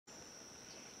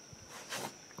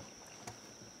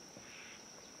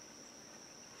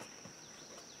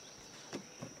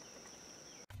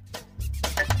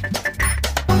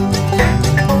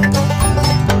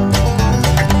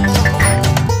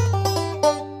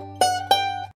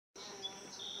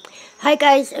Hi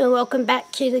guys, and welcome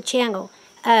back to the channel.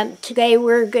 Today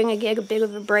we're going to get a bit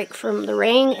of a break from the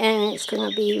rain, and it's going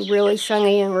to be really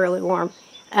sunny and really warm.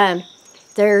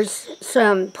 There's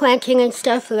some planting and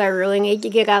stuff that I really need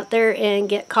to get out there and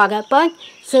get caught up on.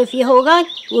 So if you hold on,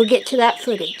 we'll get to that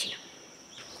footage.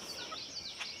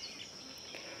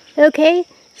 Okay,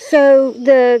 so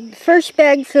the first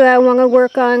bags that I want to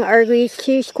work on are these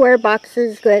 2 square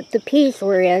boxes that the peas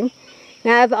were in.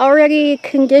 Now I've already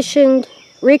reconditioned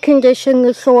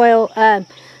the soil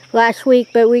last week,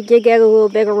 but we did get a little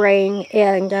bit of rain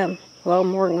and well,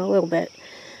 more than a little bit.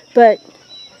 But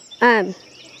I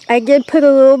did put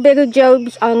a little bit of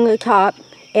Jobs on the top,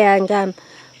 and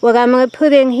what I'm going to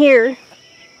put in here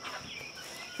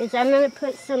is I'm going to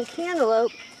put some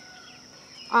cantaloupe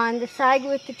on the side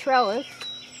with the trellis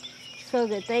so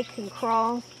that they can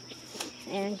crawl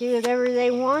and do whatever they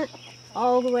want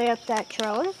all the way up that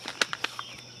trellis.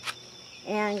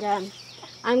 And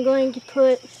I'm going to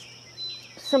put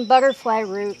some butterfly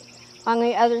root on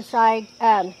the other side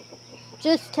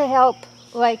just to help,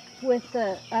 like with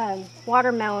the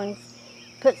watermelons,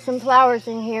 put some flowers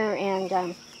in here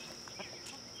and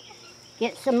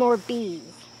get some more bees.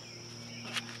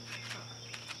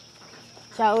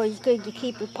 It's always good to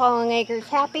keep the pollinators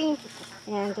happy,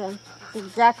 and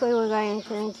exactly what I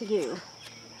intend to do.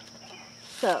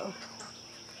 So,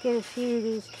 get a few of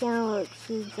these cantaloupe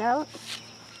seeds out.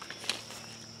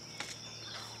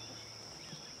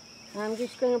 I'm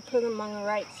just going to put them on the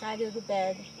right side of the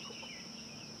bed.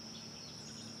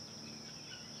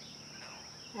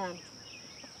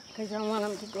 Because I want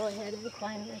them to go ahead and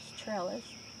climb this trellis.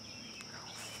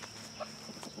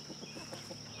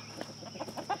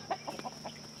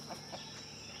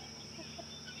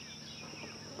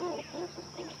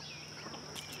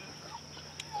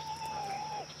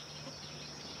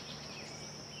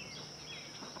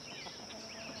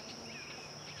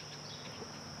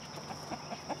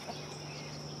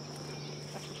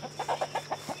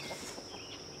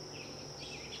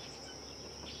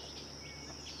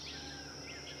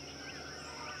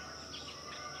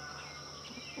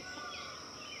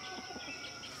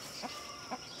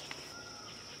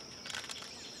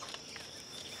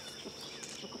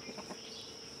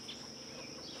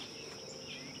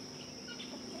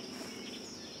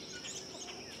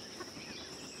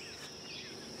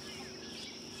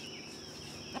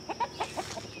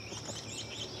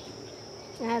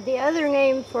 Now the other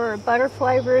name for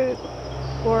butterfly root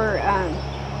or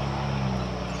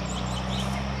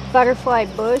butterfly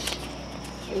bush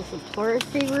is a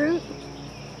pleurisy root.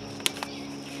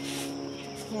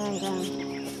 And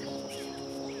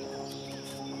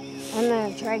I'm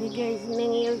going to try to get as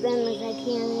many of them as I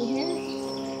can in here.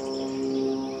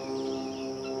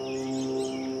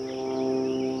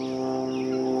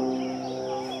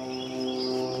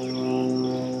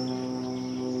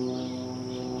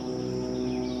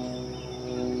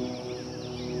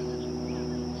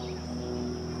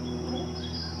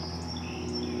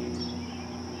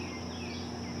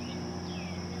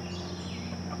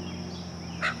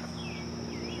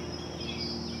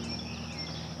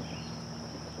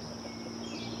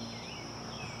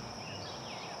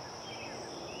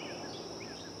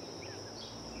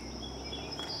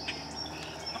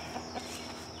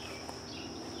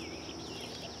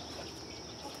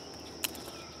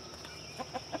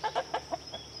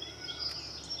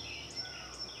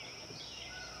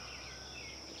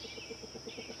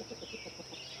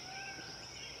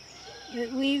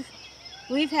 But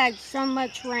we've had so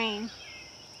much rain,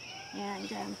 and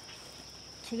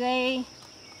today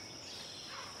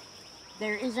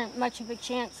there isn't much of a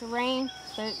chance of rain,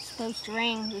 but it's supposed to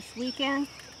rain this weekend.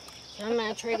 So I'm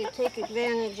going to try to take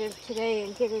advantage of today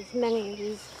and get as many of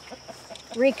these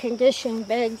reconditioned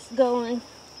beds going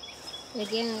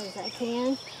again as I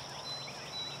can.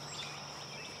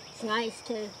 It's nice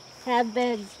to have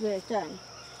beds that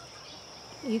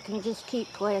you can just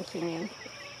keep planting in.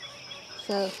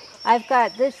 So I've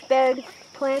got this bed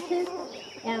planted,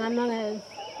 and I'm going to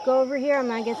go over here. I'm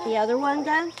going to get the other one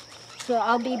done. So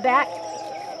I'll be back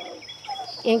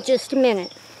in just a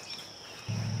minute.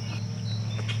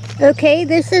 Okay,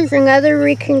 this is another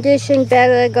reconditioned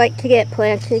bed I'd like to get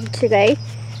planted today.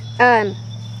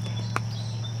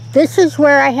 This is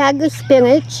where I had the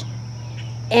spinach,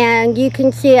 and you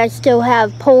can see I still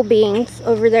have pole beans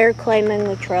over there climbing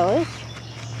the trellis.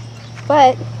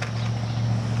 But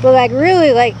what I'd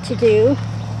really like to do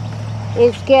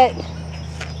is get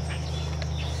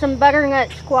some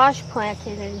butternut squash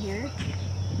planted in here.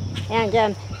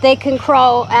 And they can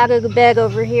crawl out of the bed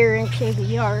over here into the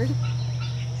yard.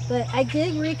 But I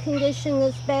did recondition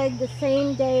this bed the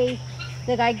same day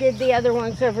that I did the other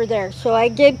ones over there. So I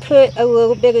did put a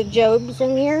little bit of Jobs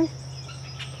in here.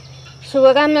 So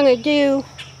what I'm going to do,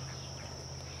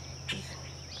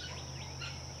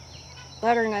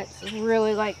 butternuts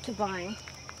really like to vine,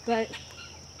 but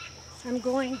I'm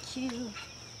going to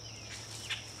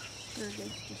stir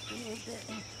this just a little bit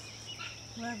and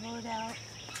level it out.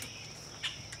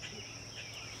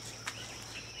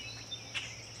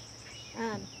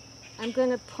 I'm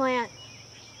going to plant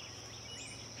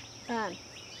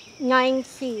 9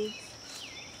 seeds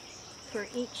for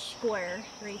each square,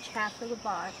 for each half of the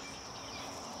box.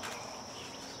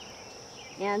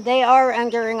 And they are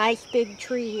under a nice big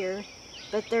tree here,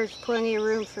 but there's plenty of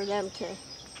room for them to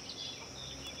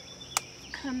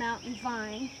come out and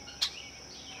vine.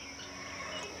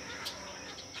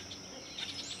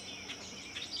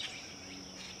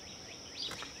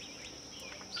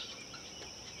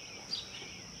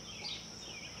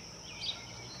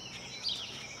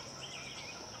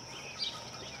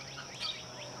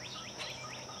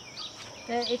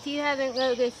 But if you haven't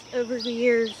noticed over the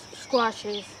years, squash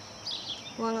is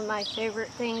one of my favorite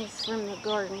things from the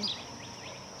garden.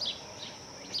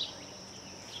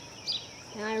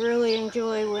 And I really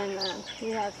enjoy when we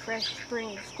have fresh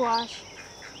spring squash.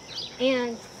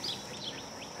 And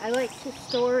I like to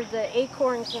store the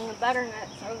acorns and the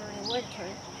butternuts over in winter.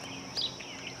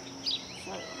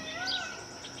 So I'll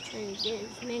try to get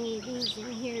as many of these in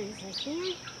here as I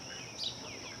can.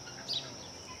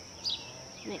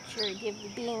 Make sure to give the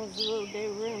beans a little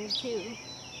bit of room too.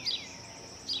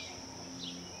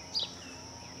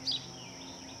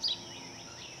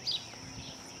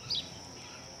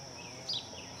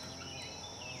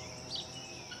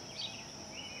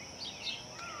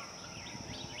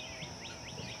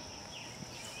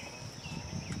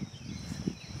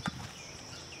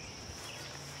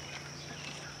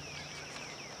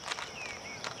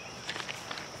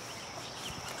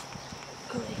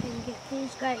 Go ahead and get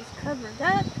these guys covered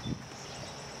up.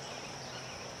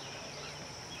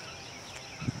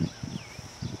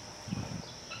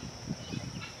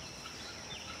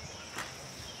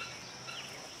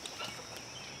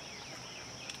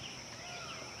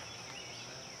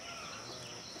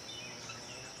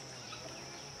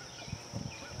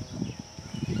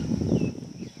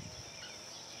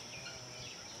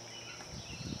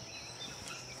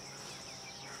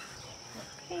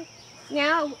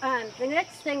 Now, the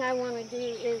next thing I want to do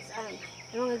is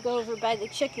I want to go over by the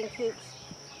chicken coops,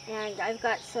 and I've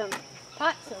got some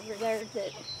pots over there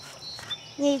that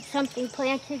need something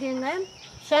planted in them.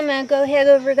 So I'm going to go head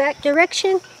over that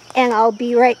direction, and I'll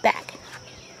be right back.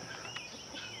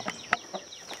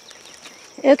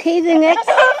 Okay, the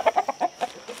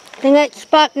next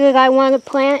spot that I want to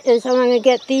plant is I want to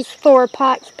get these 4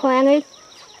 pots planted.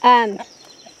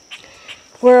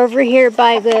 We're over here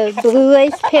by the blue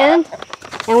lace pen,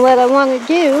 and what I want to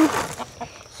do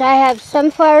is I have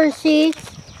sunflower seeds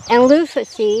and luffa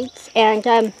seeds,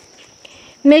 and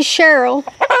Miss Cheryl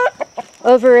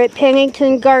over at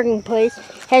Pennington Garden Place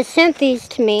has sent these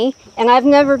to me, and I've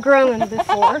never grown them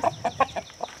before.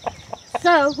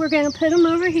 So we're going to put them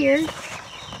over here.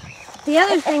 The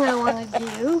other thing I want to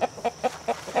do,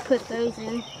 put those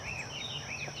in,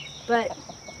 but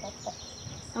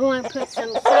I want to put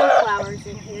some sunflowers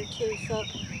in here too, so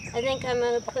I think I'm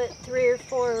going to put 3 or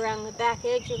 4 around the back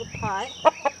edge of the pot.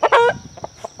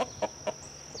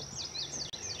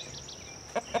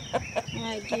 And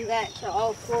I do that to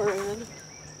all 4 of them.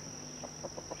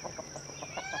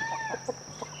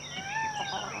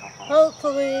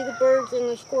 Hopefully the birds and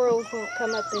the squirrels won't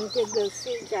come up and dig those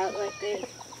seeds out like they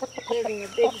did in the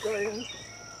big garden.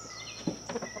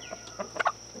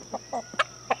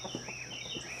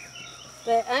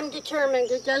 But I'm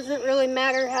determined it doesn't really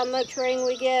matter how much rain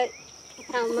we get,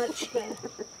 how much the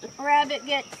rabbit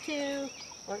gets to,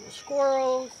 or the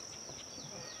squirrels.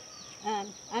 I'm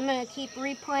going to keep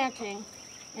replanting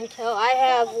until I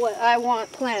have what I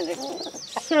want planted.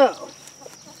 So,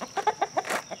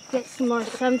 get some more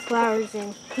sunflowers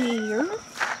in here,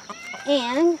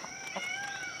 and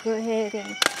go ahead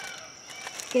and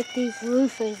get these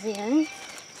luffas in.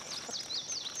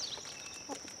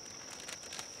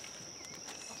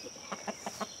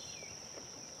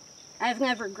 I've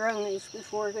never grown these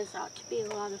before. This ought to be a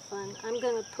lot of fun. I'm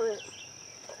going to put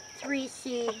 3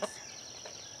 seeds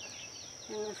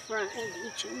in the front of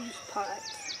each of these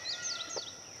pots.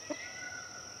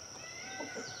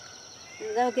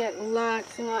 And they'll get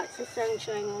lots and lots of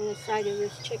sunshine on the side of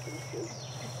this chicken coop.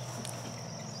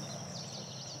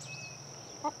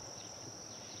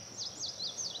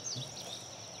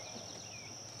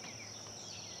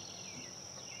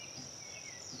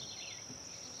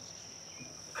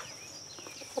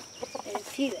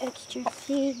 If few extra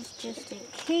seeds just in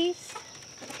case.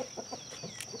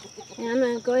 And I'm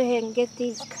going to go ahead and get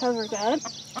these covered up.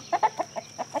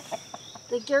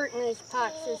 The dirt in these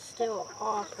pots is still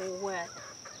awful wet.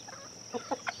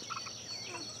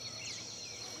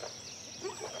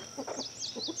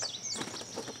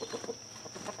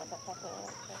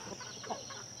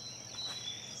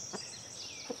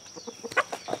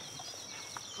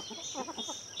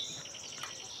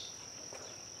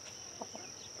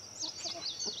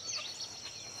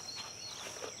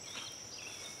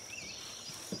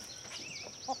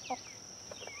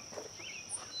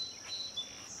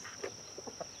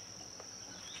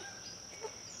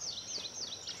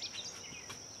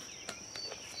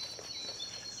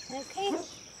 Okay,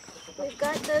 we've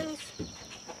got those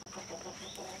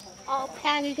all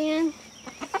patted in,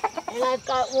 and I've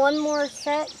got one more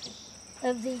set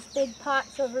of these big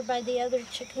pots over by the other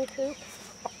chicken coop,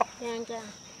 and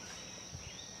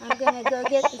I'm going to go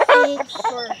get the seeds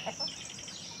for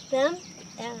them,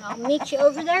 and I'll meet you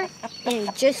over there in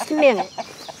just a minute.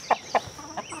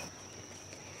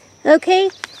 Okay,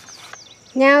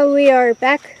 now we are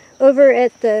back over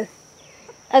at the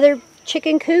other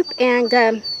chicken coop,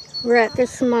 and we're at the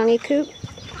Samani coop,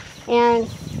 and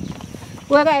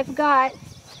what I've got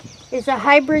is a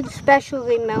hybrid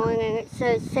specialty melon, and it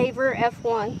says Savor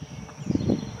F1,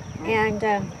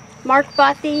 and Mark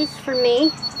bought these for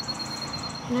me,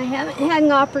 and I haven't had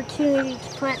an opportunity to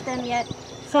plant them yet,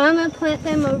 so I'm going to plant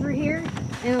them over here,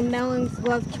 and melons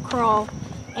love to crawl,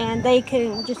 and they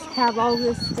can just have all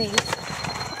this space.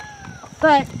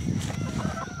 But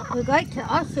we'd like to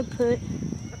also put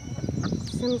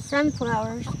some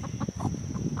sunflowers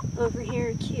over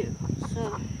here too.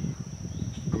 So I'm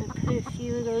going to put a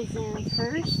few of those in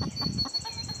first.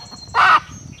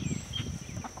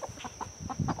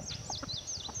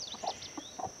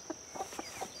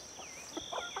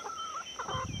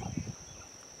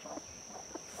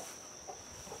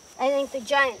 I think the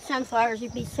giant sunflowers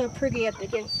would be so pretty up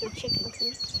against the chicken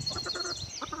coop.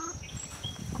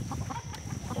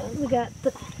 So we got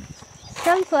the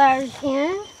sunflowers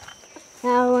in.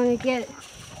 Now I want to get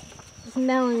some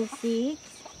melon seeds.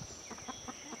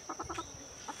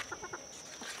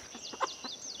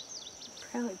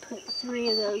 Probably put 3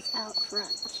 of those out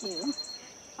front too.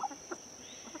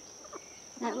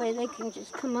 That way they can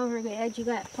just come over the edge of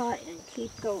that pot and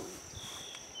keep going.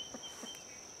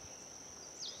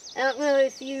 I don't know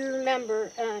if you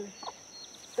remember,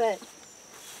 but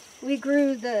we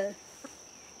grew the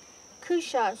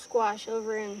cushaw squash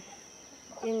over in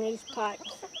these pots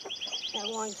at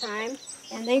one time,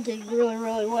 and they did really,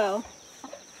 really well.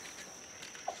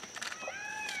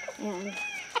 And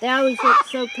they always look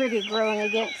so pretty growing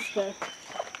against the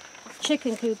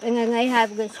chicken coop, and then they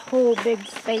have this whole big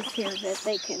space here that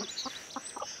they can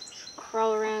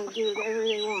crawl around and do whatever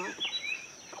they want.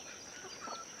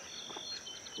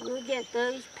 We'll get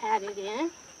those patted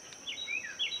in.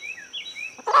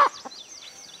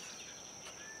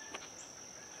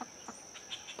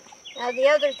 Now the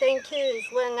other thing too is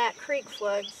when that creek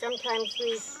floods, sometimes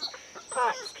these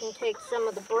pots can take some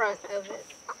of the brunt of it.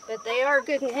 But they are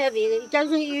good and heavy. It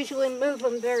doesn't usually move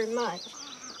them very much.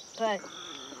 But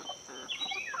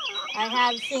I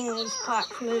have seen these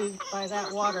pots moved by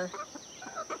that water.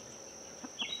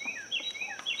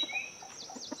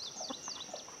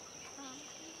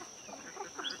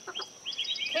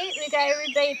 Okay, we got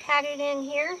everybody patted in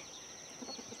here.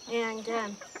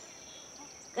 And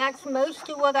that's most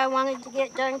of what I wanted to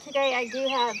get done today. I do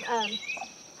have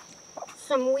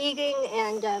some weeding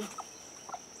and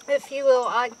a few little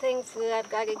odd things that I've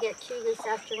got to get to this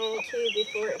afternoon too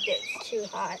before it gets too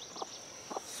hot.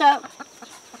 So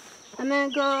I'm going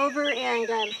to go over, and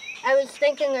I was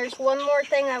thinking there's one more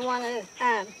thing I want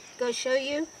to go show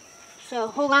you. So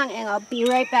hold on and I'll be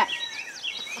right back.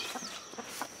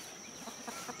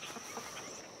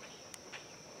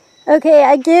 Okay,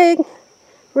 I did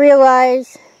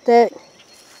realize that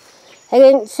I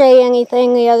didn't say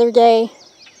anything the other day.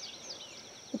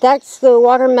 That's the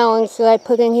watermelons that I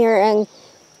put in here, and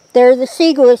they're the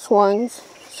seedless ones,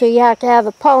 so you have to have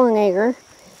a pollinator,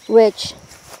 which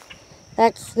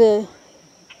that's the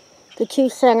 2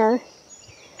 center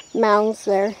mounds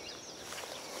there.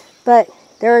 But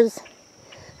there's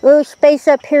a little space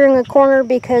up here in the corner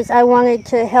because I wanted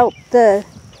to help the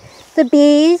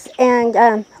bees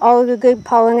and all of the good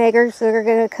pollinators that are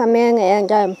going to come in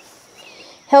and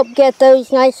help get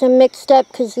those nice and mixed up,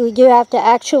 because we do have to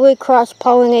actually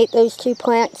cross-pollinate those 2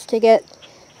 plants to get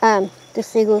the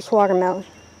seedless watermelon.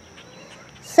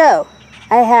 So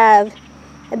I have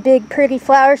a big pretty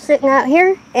flower sitting out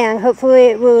here, and hopefully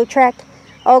it will attract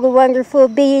all the wonderful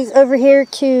bees over here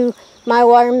to my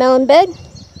watermelon bed.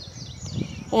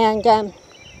 And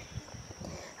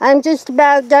I'm just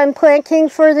about done planting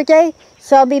for the day,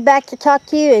 so I'll be back to talk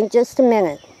to you in just a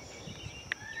minute.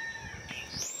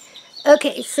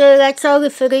 Okay, so that's all the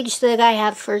footage that I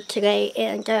have for today,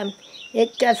 and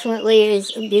it definitely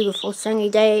is a beautiful sunny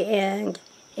day, and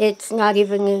it's not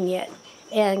even noon yet.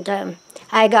 And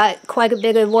I got quite a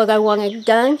bit of what I wanted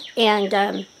done,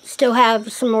 and still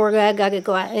have some more that I got to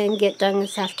go out and get done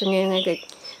this afternoon. I got a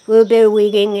little bit of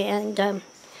weeding and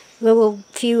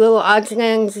few little odds and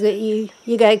ends that you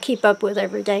got to keep up with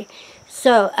every day.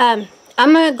 So I'm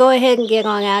going to go ahead and get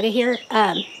on out of here.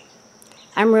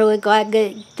 I'm really glad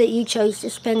that you chose to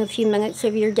spend a few minutes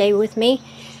of your day with me.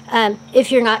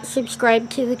 If you're not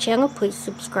subscribed to the channel, please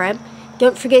subscribe.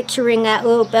 Don't forget to ring that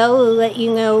little bell to let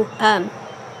you know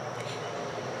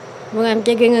when I'm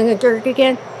digging in the dirt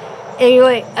again.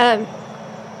 Anyway,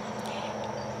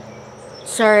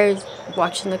 sorry, I was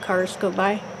watching the cars go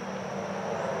by.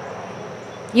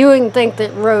 You wouldn't think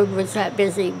that road was that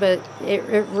busy, but it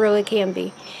really can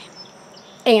be.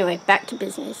 Anyway, back to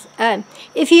business.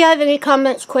 If you have any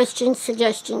comments, questions,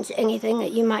 suggestions, anything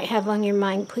that you might have on your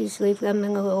mind, please leave them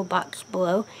in the little box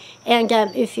below. And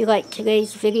if you like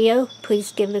today's video,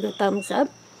 please give it a thumbs up.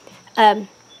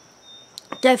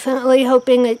 Definitely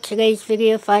hoping that today's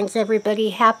video finds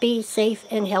everybody happy, safe,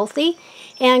 and healthy.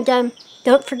 And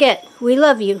don't forget, we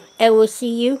love you, and we'll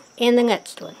see you in the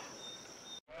next one.